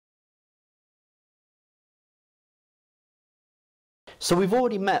So we've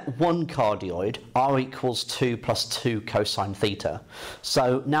already met one cardioid, r equals 2 plus 2 cosine theta.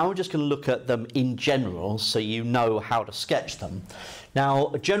 So now we're just going to look at them in general so you know how to sketch them. Now,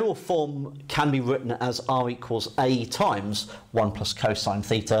 a general form can be written as r equals a times 1 plus cosine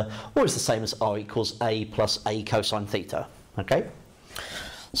theta, or it's the same as r equals a plus a cosine theta. Okay?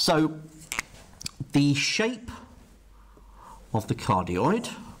 So the shape of the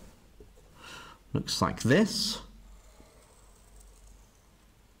cardioid looks like this.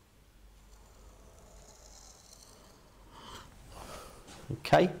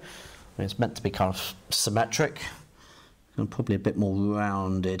 Okay, it's meant to be kind of symmetric and probably a bit more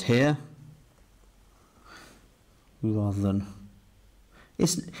rounded here rather than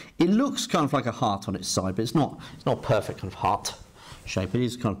it looks kind of like a heart on its side, but it's not a perfect kind of heart shape. It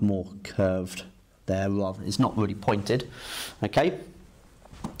is kind of more curved there rather, it's not really pointed. Okay,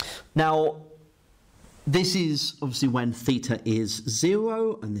 now this is obviously when theta is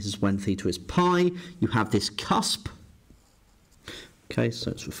 0 and this is when theta is pi. You have this cusp. Okay,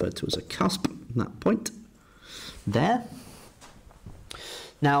 so it's referred to as a cusp, that point there.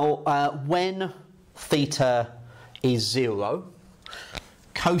 Now, when theta is 0,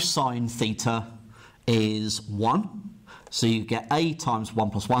 cosine theta is 1. So you get a times 1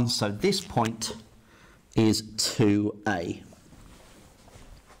 plus 1, so this point is 2a.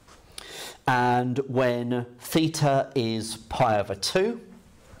 And when theta is pi over 2,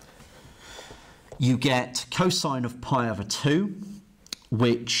 you get cosine of pi over 2,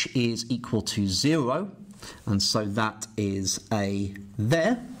 which is equal to 0, and so that is a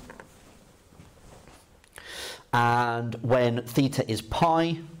there. And when theta is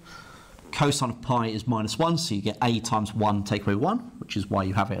pi, cosine of pi is minus 1, so you get a times 1 take away 1, which is why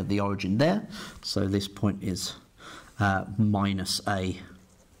you have it at the origin there. So this point is minus a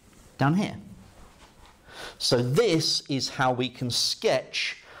down here. So this is how we can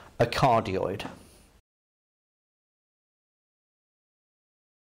sketch a cardioid.